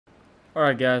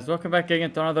Alright guys, welcome back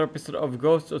again to another episode of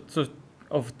Ghost of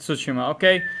Tsushima.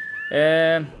 Okay,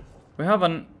 we have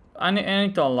I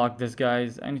need to unlock this,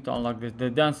 guys. I need to unlock this. The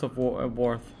Dance of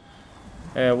Worth.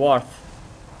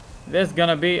 This is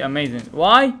gonna be amazing.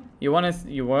 Why? You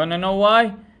wanna know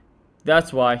why?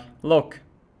 That's why. Look.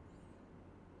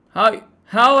 How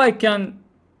I can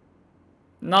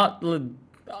not...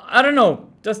 I don't know.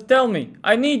 Just tell me.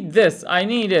 I need this. I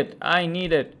need it. I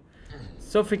need it.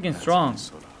 So freaking strong.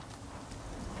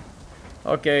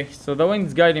 Okay, so the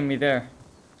wind's guiding me there.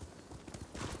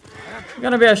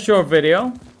 Gonna be a short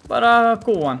video, but a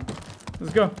cool one.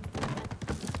 Let's go.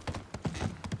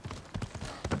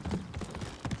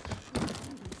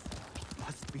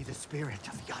 Must be the spirit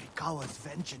of Yarikawa's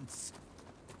vengeance.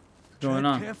 What's going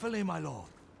on? Tread carefully, my lord.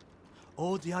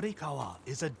 Old Yarikawa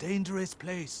is a dangerous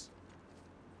place.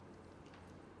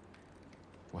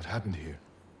 What happened here?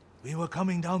 We were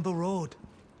coming down the road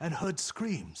and heard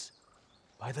screams.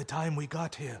 By the time we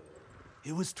got here,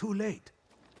 it was too late.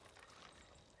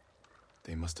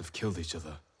 They must have killed each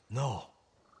other. No,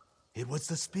 it was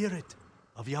the spirit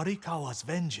of Yarikawa's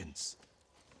vengeance.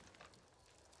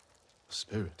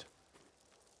 Spirit?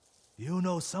 You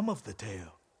know some of the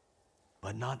tale,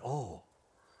 but not all.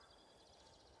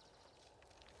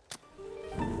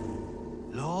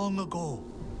 Long ago,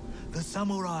 the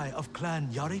samurai of Clan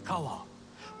Yarikawa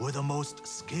were the most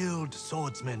skilled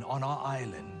swordsmen on our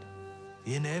island.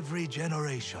 In every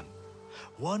generation,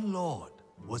 one lord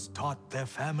was taught their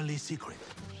family secret,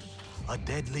 a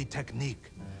deadly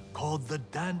technique called the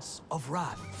Dance of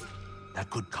Wrath that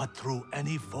could cut through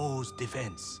any foe's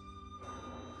defense.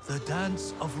 The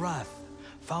Dance of Wrath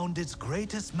found its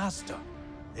greatest master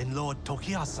in Lord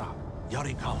Tokiyasa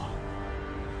Yarikawa.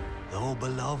 Though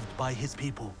beloved by his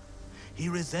people, he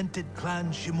resented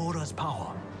Clan Shimura's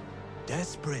power.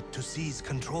 Desperate to seize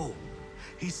control,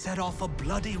 he set off a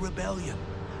bloody rebellion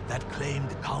that claimed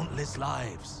countless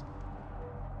lives.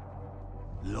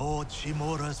 Lord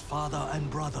Shimura's father and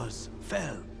brothers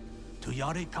fell to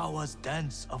Yarikawa's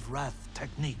Dance of Wrath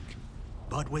technique.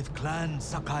 But with Clan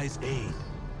Sakai's aid,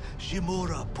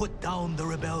 Shimura put down the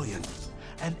rebellion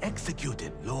and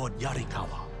executed Lord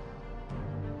Yarikawa.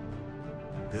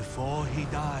 Before he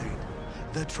died,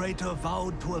 the traitor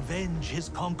vowed to avenge his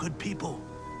conquered people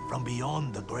from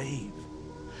beyond the grave.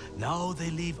 Now they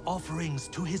leave offerings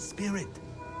to his spirit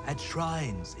at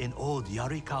shrines in old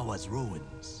Yarikawa's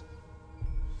ruins.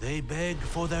 They beg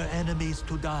for their enemies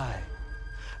to die,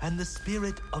 and the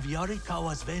spirit of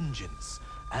Yarikawa's vengeance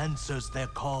answers their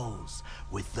calls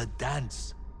with the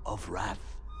Dance of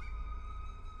Wrath.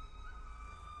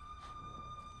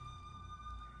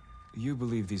 You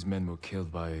believe these men were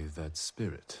killed by that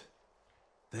spirit?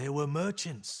 They were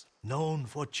merchants known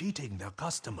for cheating their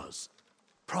customers,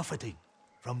 profiting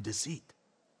from deceit.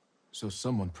 So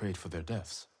someone prayed for their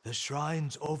deaths? The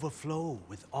shrines overflow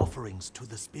with offerings to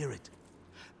the spirit,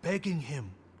 begging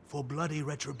him for bloody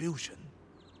retribution.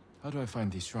 How do I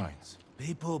find these shrines?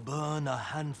 People burn a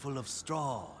handful of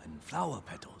straw and flower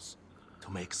petals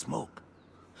to make smoke,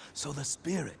 so the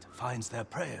spirit finds their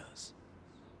prayers.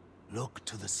 Look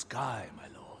to the sky, my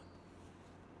lord.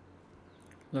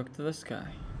 Look to the sky.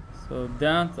 So,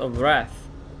 Dance of Wrath.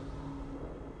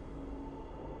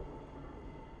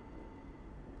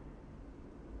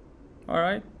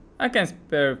 Alright, I can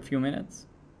spare a few minutes.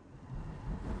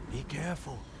 Be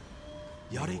careful.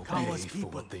 They will Yarikawa's pay for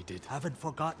people what they did. haven't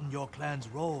forgotten your clan's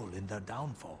role in their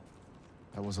downfall.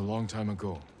 That was a long time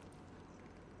ago.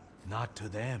 Not to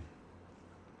them.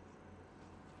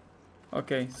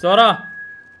 Okay, Sora!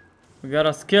 We got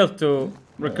a skill to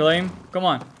reclaim. Come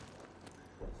on.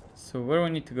 So where do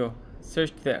we need to go?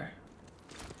 Search there.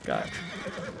 Got it.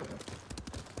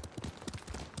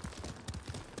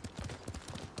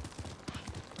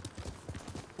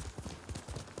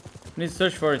 Need to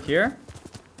search for it here.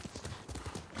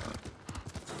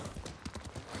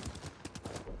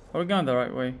 Are we going the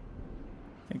right way?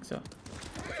 I think so.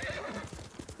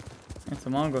 It's a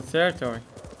Mongol territory.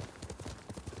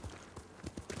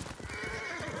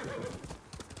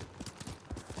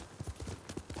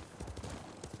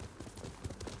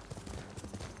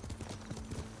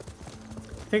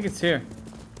 I think it's here.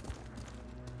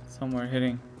 Somewhere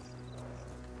hitting.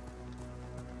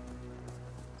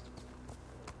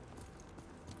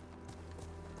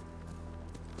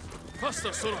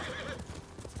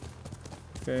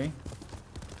 Okay.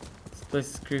 This place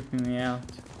is creeping me out.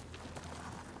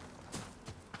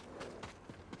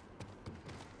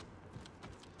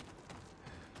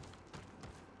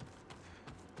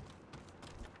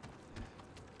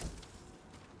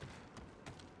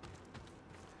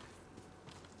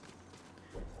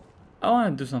 I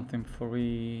wanna do something before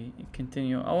we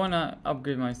continue. I wanna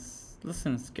upgrade my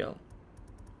listen skill.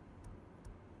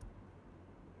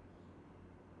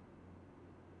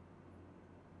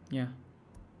 Yeah.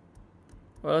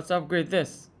 Well, let's upgrade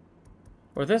this.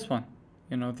 Or this one.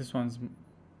 You know, this one's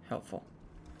helpful.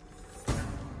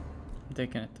 I'm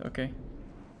taking it, okay.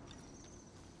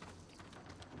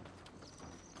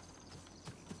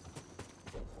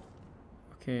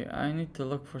 Okay, I need to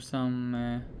look for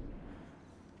some...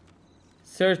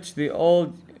 search the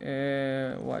old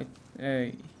white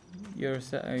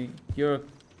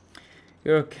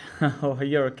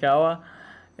Yorikawa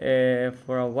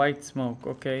for a white smoke.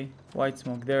 Okay, white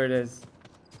smoke. There it is.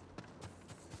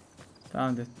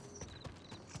 Found it.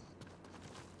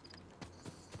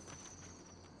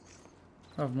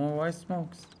 I have more white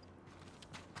smokes.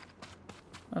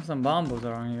 I have some bombos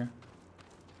around here.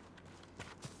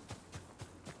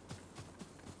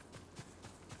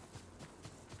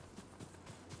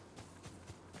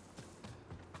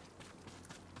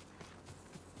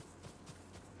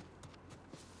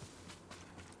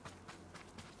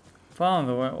 Found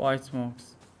the white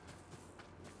smokes.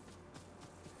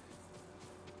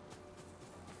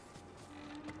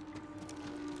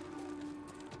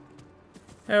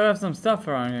 Hey, we have some stuff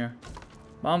around here.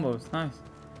 Bombos, nice.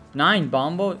 9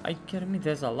 bombos? Are you kidding me?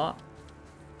 There's a lot.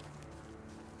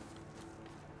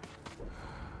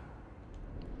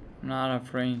 I'm not out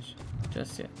of range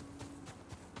just yet.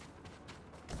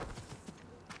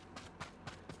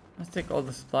 Let's take all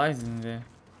the supplies in there.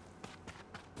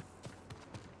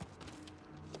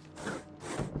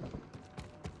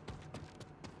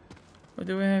 What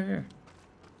do we have here?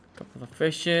 A couple of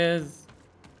fishes.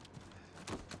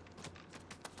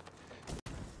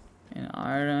 And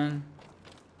iron.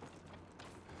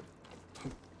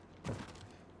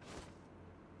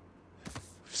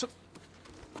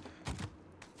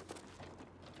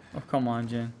 Oh, come on,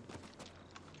 Jin.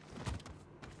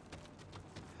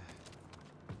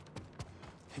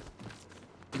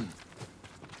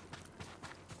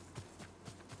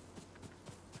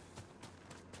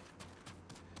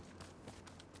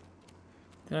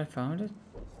 Did I found it?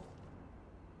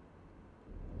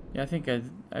 Yeah, I think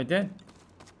I did.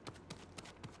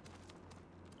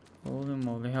 Holy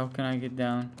moly, how can I get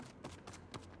down?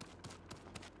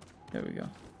 There we go.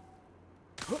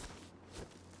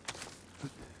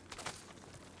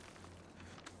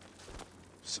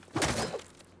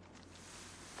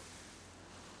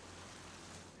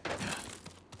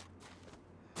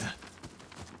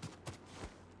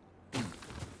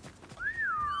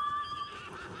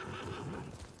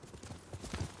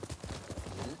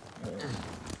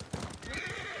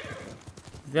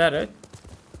 Is that it?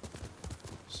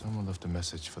 Someone left a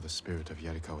message for the spirit of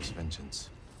Yarikawa's vengeance.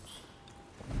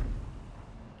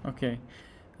 Okay.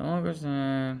 The Mongols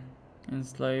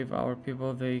enslave our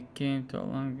people. They came to a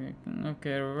long...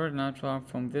 Okay, we're not far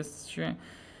from this shrine.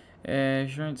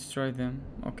 Shrine destroy them.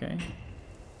 Okay.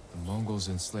 The Mongols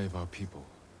enslave our people.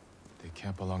 They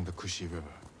camp along the Kushi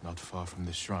River, not far from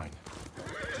this shrine.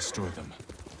 Destroy them.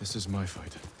 This is my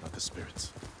fight, not the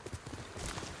spirits.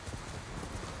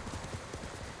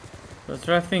 Let's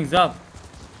wrap things up.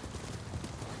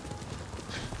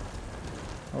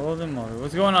 Holy moly,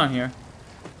 what's going on here?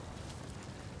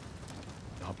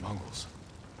 Not Mongols.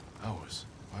 Ours.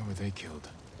 Why were they killed?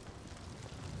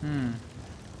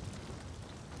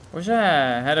 Wish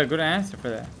I had a good answer for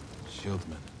that.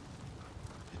 Shieldmen.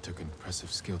 It took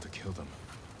impressive skill to kill them.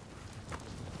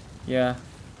 Yeah.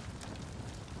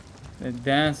 The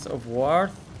dance of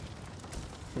Wrath.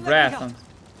 Wrath.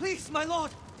 Please, my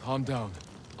lord! Calm down.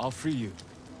 I'll free you.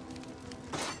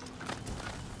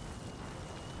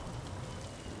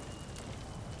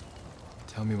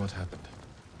 Tell me what happened.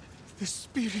 The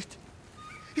spirit!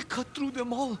 He cut through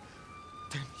them all!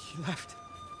 Then he left.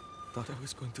 Thought I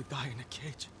was going to die in a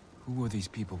cage. Who were these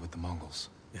people with the Mongols?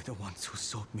 They're the ones who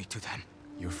sold me to them.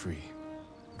 You're free.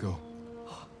 Go.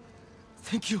 Oh,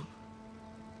 thank you.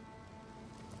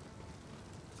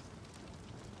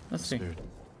 Let's see. Spirit.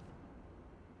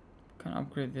 Can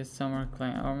upgrade this summer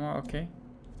client armor, okay.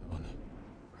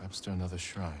 Perhaps to another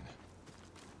shrine.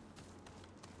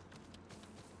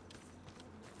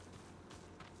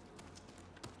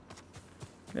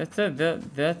 That's it.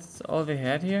 That's all they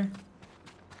had here.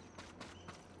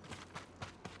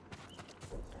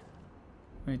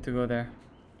 We need to go there.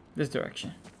 This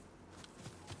direction.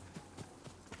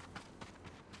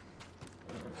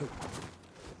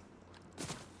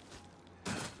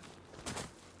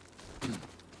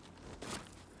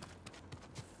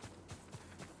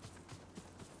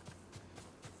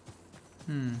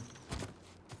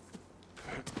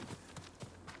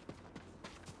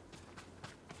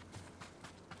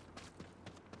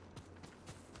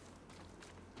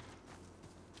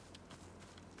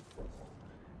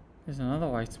 There's another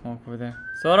white smoke over there.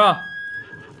 Sora!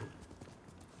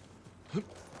 We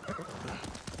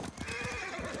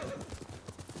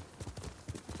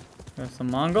have some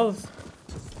Mongols?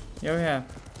 Yeah, we have.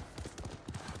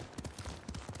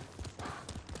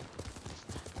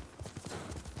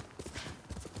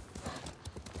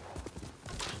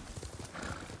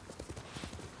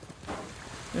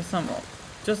 There's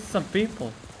just some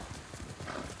people.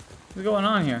 What's going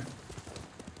on here?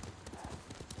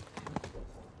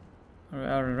 Are we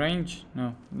out of range? No,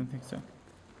 I don't think so.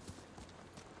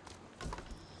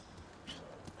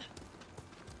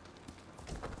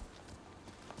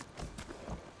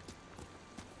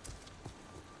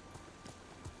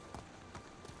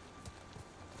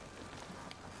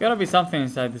 Gotta be something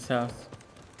inside this house.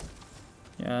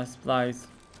 Yeah, supplies.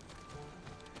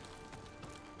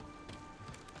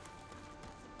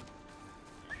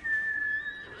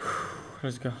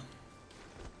 Let's go.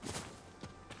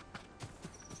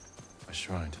 A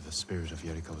shrine to the spirit of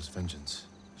Yarikawa's vengeance.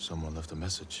 Someone left a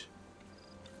message.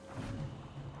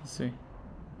 Let's see.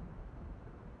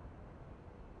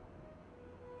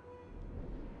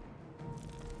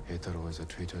 Heitaro is a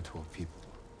traitor to our people.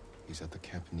 He's at the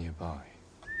camp nearby.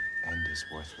 End his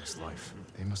worthless life.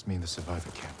 They must mean the survivor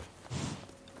camp.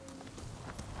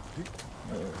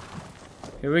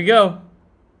 Here we go.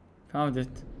 Found it.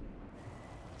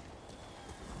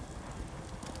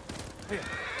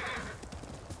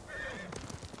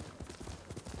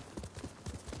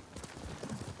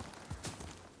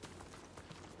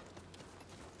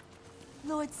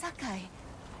 Lord Sakai,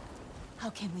 how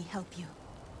can we help you?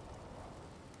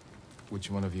 Which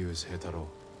one of you is Heitaro?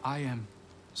 I am.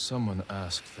 Someone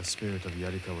asked the spirit of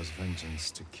Yarikawa's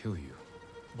vengeance to kill you.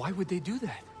 Why would they do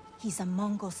that? He's a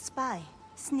Mongol spy.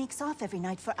 Sneaks off every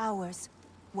night for hours.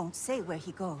 Won't say where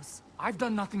he goes. I've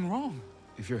done nothing wrong.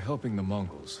 If you're helping the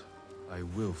Mongols, I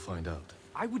will find out.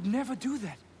 I would never do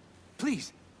that.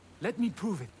 Please, let me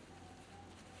prove it.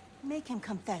 Make him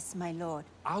confess, my lord.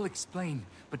 I'll explain,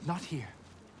 but not here.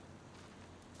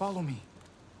 Follow me.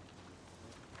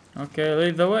 Okay,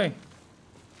 lead the way.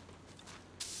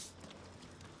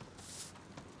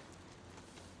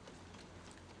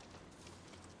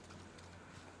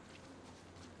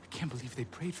 I can't believe they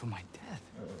prayed for my death.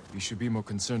 You should be more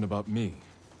concerned about me.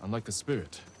 Unlike the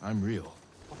spirit, I'm real.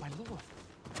 But my lord,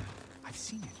 I've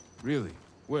seen it. Really?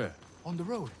 Where? On the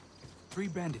road. 3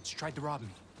 bandits tried to rob me.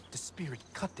 The spirit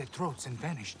cut their throats and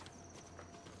vanished.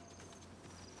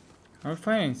 Are we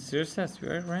fighting seriously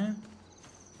spirit right now?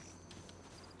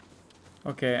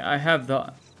 Okay, I have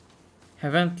the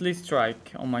Heavenly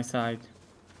Strike on my side.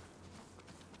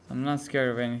 I'm not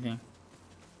scared of anything.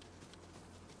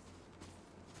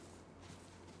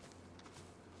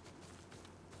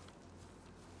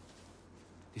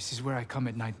 This is where I come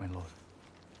at night, my lord.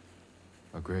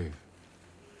 A grave.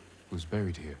 Who's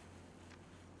buried here?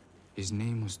 His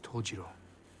name was Tojiro.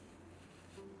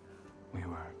 We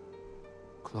were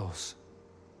close.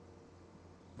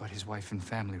 But his wife and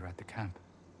family were at the camp.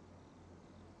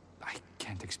 I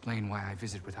can't explain why I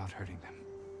visit without hurting them.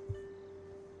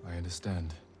 I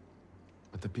understand.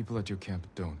 But the people at your camp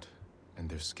don't, and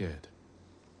they're scared.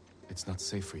 It's not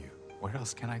safe for you. Where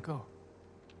else can I go?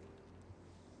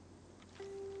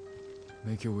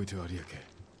 Make your way to Ariake.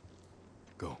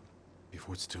 Go,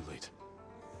 before it's too late.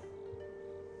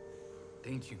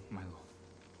 Thank you, my lord.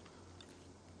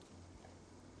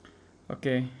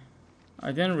 Okay,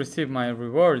 I didn't receive my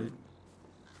reward.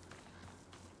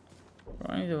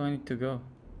 Where do I need to go?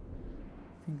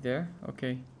 I think there.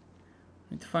 Okay, I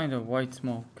need to find a white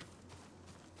smoke.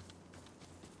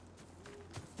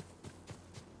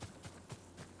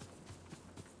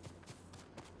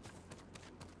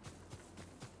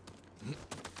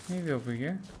 Maybe over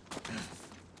here.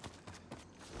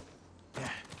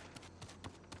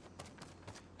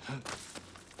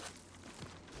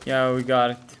 Yeah, we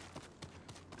got it.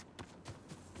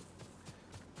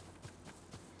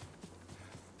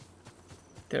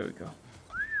 There we go.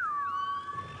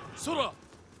 Sora!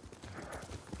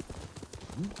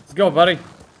 Let's go, buddy.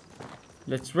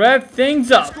 Let's rev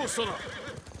things up. Go, Sora!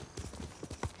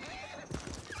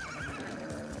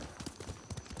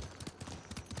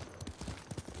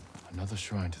 Another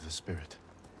shrine to the spirit.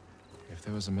 If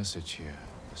there was a message here,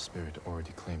 the spirit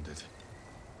already claimed it.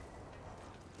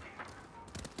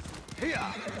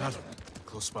 Got him.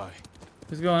 Close by.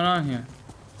 What's going on here?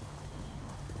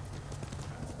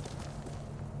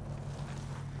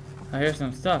 I hear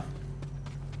some stuff.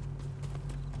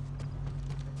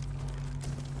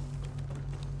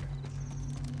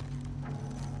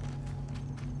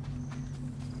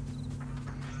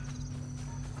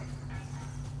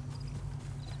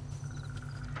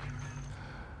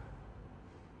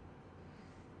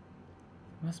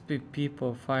 Must be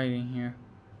people fighting here.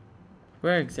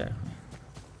 Where exactly?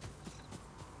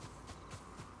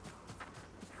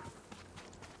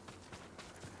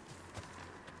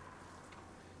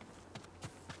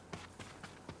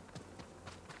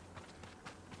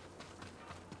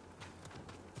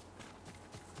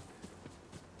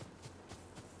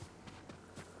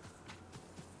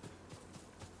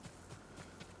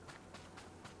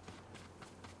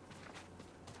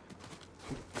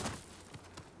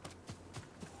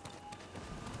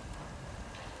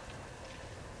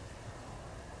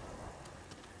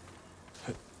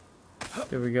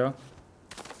 There we go.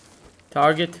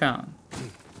 Target found.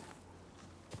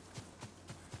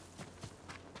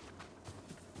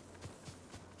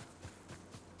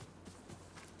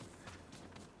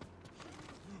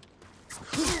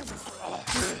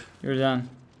 You're done.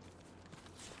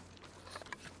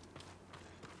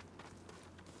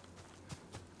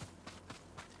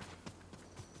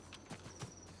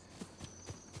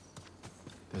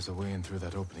 There's a way in through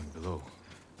that opening below.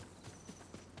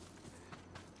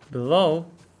 Below?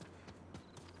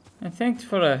 And thanks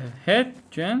for a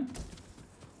hit, Jin.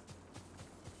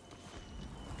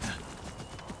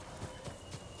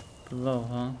 Below,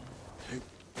 huh?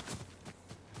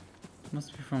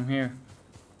 Must be from here.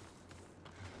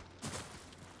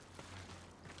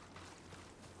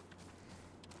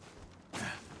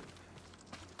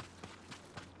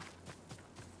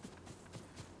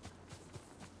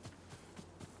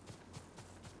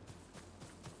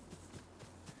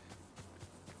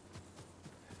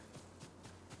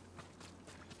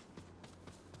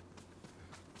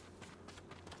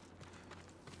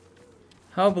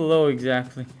 How below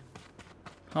exactly?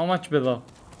 How much below?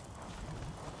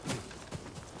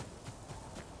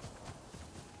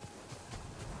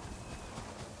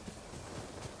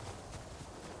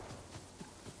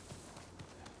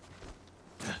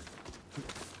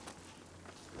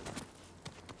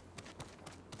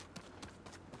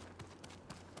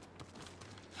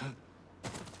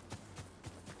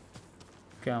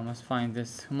 Okay, I must find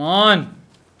this. Come on!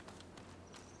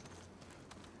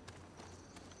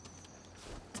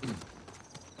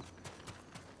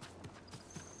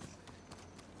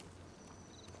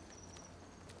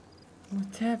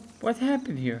 What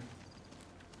happened here?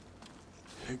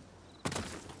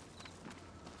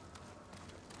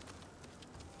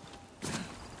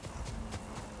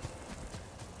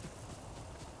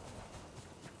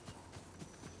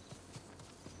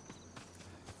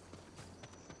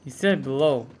 He said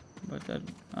below, but that,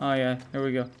 oh yeah, here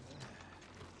we go.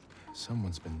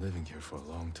 Someone's been living here for a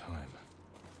long time.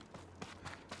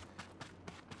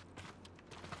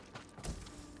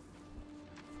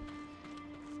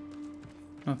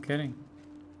 No kidding.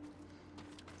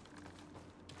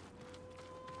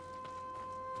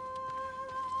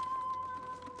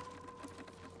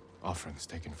 Offerings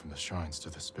taken from the shrines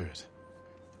to the spirit.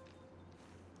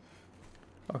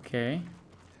 Okay.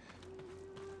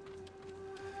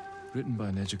 Written by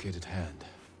an educated hand.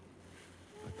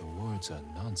 But the words are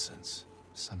nonsense.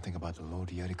 Something about Lord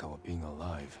Yarikawa being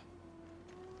alive.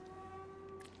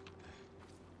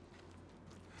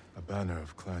 A banner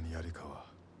of Clan Yarikawa.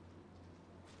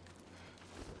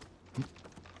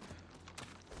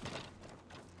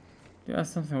 Do you have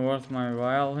something worth my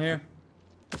while here?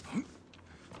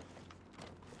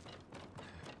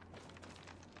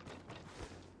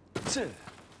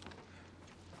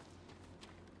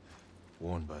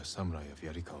 Worn by a samurai of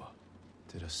Yarikawa.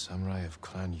 Did a samurai of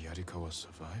Clan Yarikawa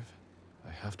survive?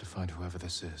 I have to find whoever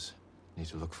this is. Need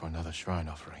to look for another shrine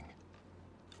offering.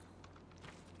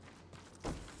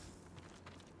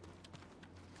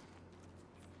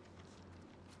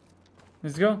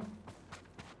 Let's go.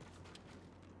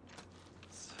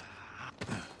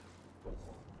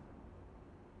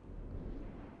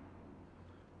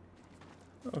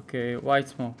 Okay, white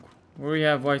smoke. Where we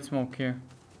have white smoke here?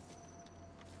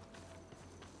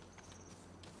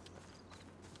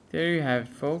 There you have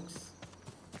it, folks.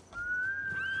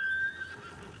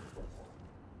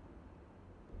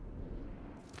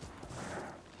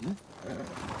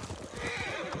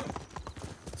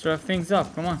 Let's wrap things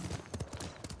up, come on.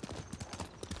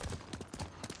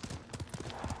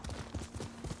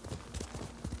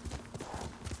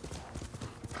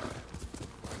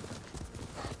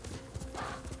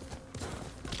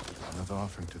 Another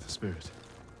offering to the spirit.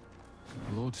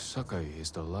 Lord Sakai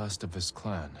is the last of his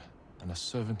clan, and a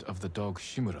servant of the dog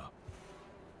Shimura.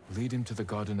 Lead him to the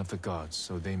Garden of the Gods,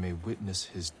 so they may witness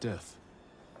his death.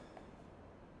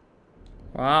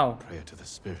 Wow. Prayer to the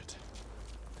spirit.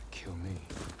 Kill me.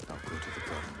 I'll go to the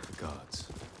Garden of the Gods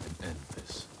and end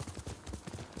this.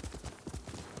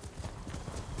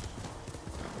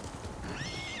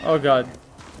 Oh god.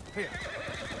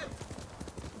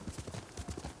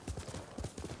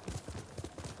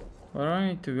 Where do I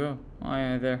need to go? Oh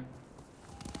yeah, there.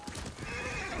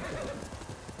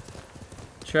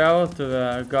 Travel to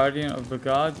the guardian of the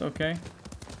gods, okay.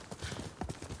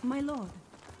 My lord.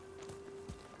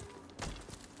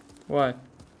 What?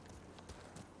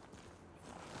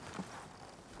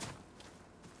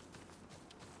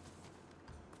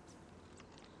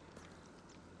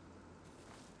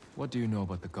 What do you know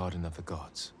about the Garden of the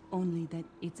Gods? Only that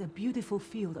it's a beautiful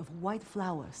field of white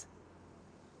flowers.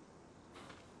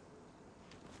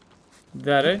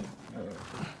 That it?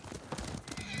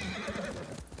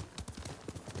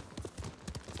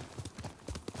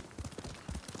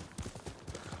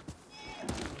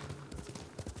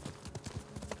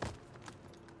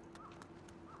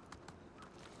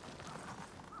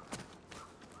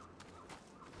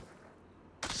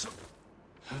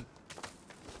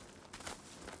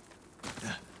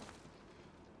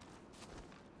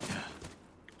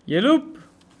 Yelup.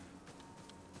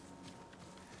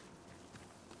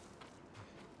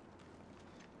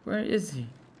 Where is he?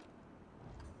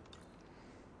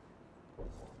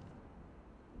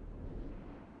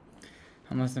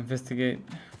 I must investigate.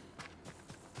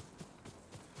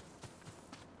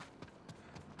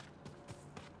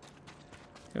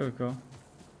 Here we go.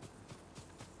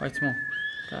 White smoke.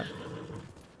 Got it.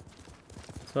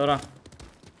 Sora.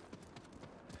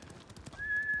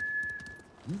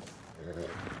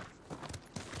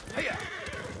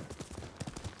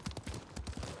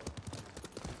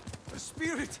 The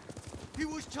spirit! He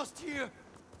was just here!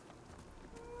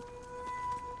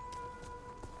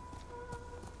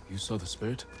 You saw the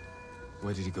spirit?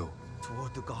 Where did he go?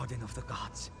 Toward the Garden of the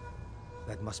Gods.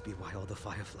 That must be why all the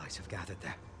fireflies have gathered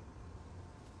there.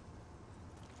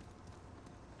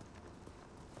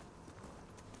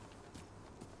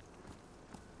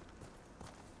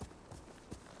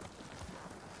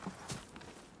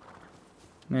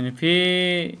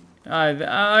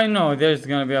 I know there's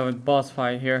gonna be a boss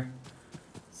fight here,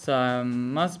 so I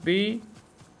must be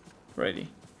ready.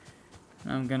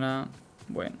 I'm gonna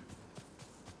win.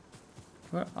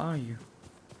 Where are you?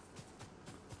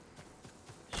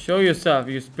 Show yourself,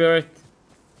 you spirit.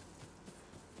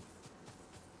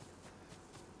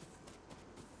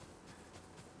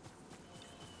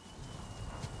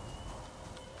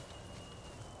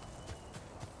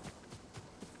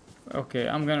 Okay,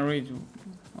 I'm gonna read.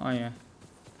 Oh yeah.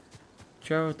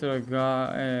 Travel to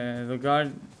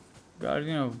the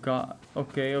guardian of God.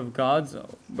 Okay, of gods.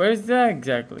 Where is that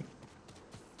exactly?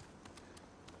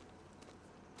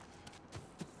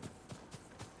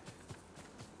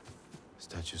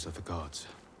 Statues of the gods.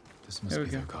 This must There we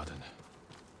be their go. garden.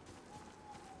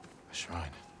 A shrine.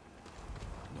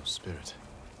 No spirit.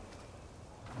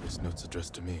 These notes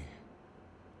addressed to me.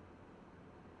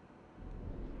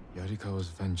 Yarikawa's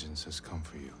vengeance has come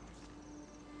for you.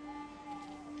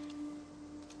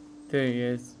 There he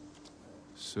is.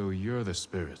 So you're the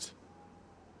spirit.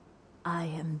 I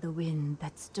am the wind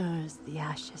that stirs the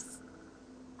ashes.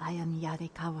 I am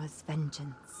Yarikawa's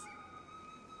vengeance.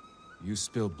 You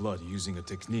spilled blood using a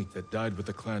technique that died with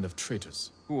a clan of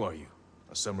traitors. Who are you?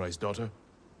 A samurai's daughter?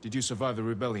 Did you survive the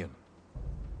rebellion?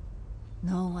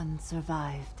 No one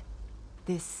survived.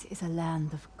 This is a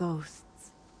land of ghosts.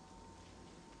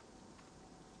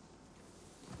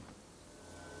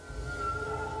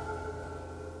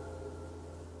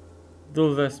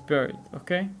 Do the spirit,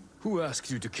 okay? Who asked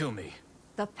you to kill me?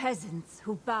 The peasants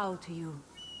who bow to you.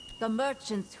 The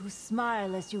merchants who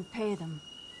smile as you pay them.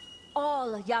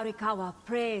 All Yarikawa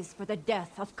prays for the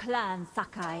death of Clan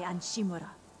Sakai and Shimura.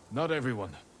 Not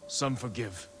everyone. Some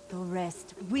forgive. The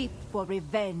rest weep for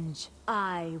revenge.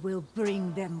 I will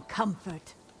bring them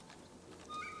comfort.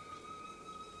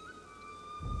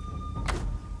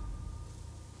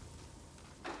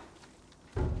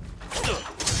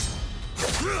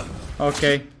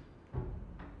 Okay.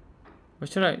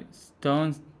 What should I?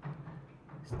 Stone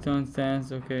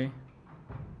stands, okay.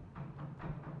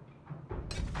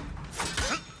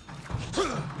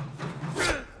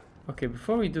 Okay,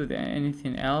 before we do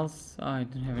anything else, I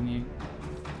don't have any.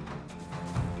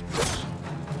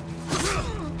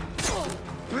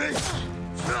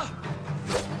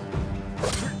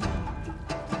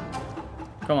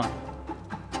 Come on.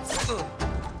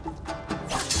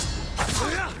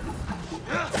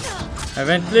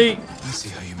 Eventually, I see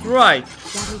how you move. right.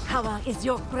 Yarikawa is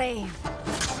your grave.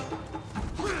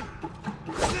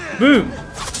 Boom.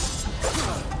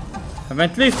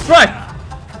 Eventually, strike.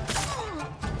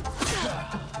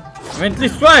 Eventually,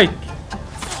 strike.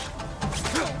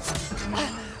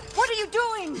 What are you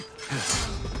doing?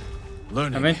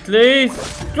 Learning. Eventually,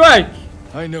 strike.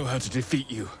 I know how to defeat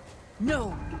you.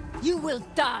 No, you will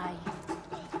die.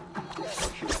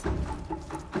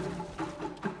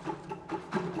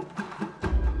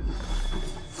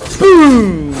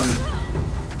 Boom!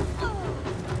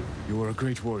 You are a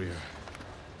great warrior.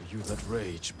 But you let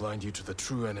rage blind you to the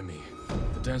true enemy.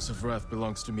 The Dance of Wrath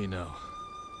belongs to me now.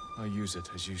 I'll use it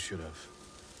as you should have.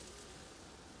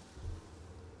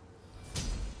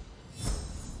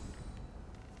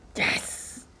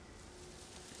 Yes!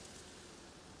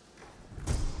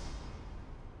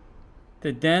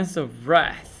 The Dance of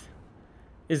Wrath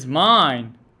is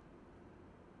mine.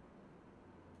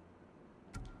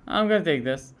 I'm gonna take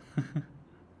this.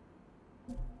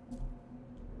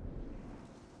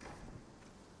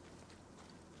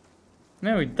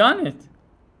 Man, we done it.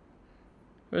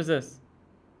 Where's this?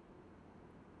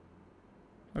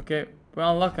 Okay, we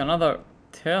unlock another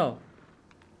tail.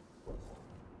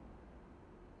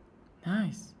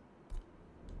 Nice.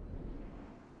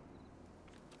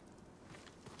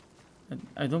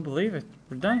 I don't believe it.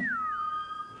 We're done.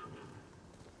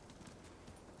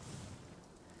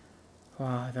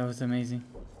 Wow, that was amazing.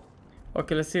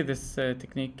 Okay, let's see this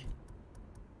technique.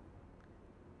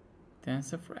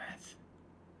 Dance of Wrath.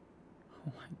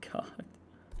 Oh my god.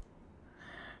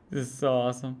 This is so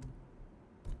awesome.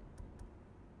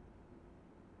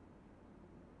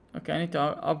 Okay, I need to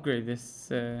upgrade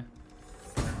this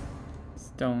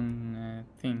stone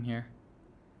thing here.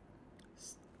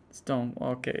 Stone,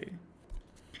 okay.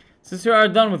 Since we are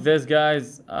done with this,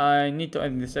 guys, I need to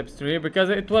end this episode here because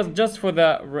it was just for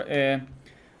the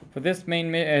for this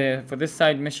main for this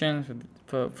side mission,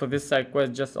 for this side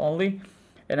quest just only,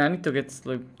 and I need to get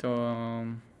sleep.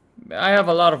 I have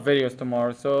a lot of videos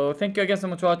tomorrow, so thank you again so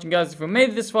much for watching, guys. If you made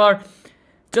it this far,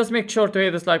 just make sure to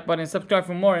hit this like button and subscribe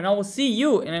for more, and I will see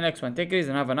you in the next one. Take it easy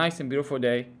and have a nice and beautiful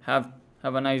day. Have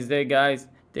a nice day, guys.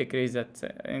 Take it easy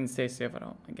and stay safe at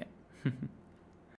home again.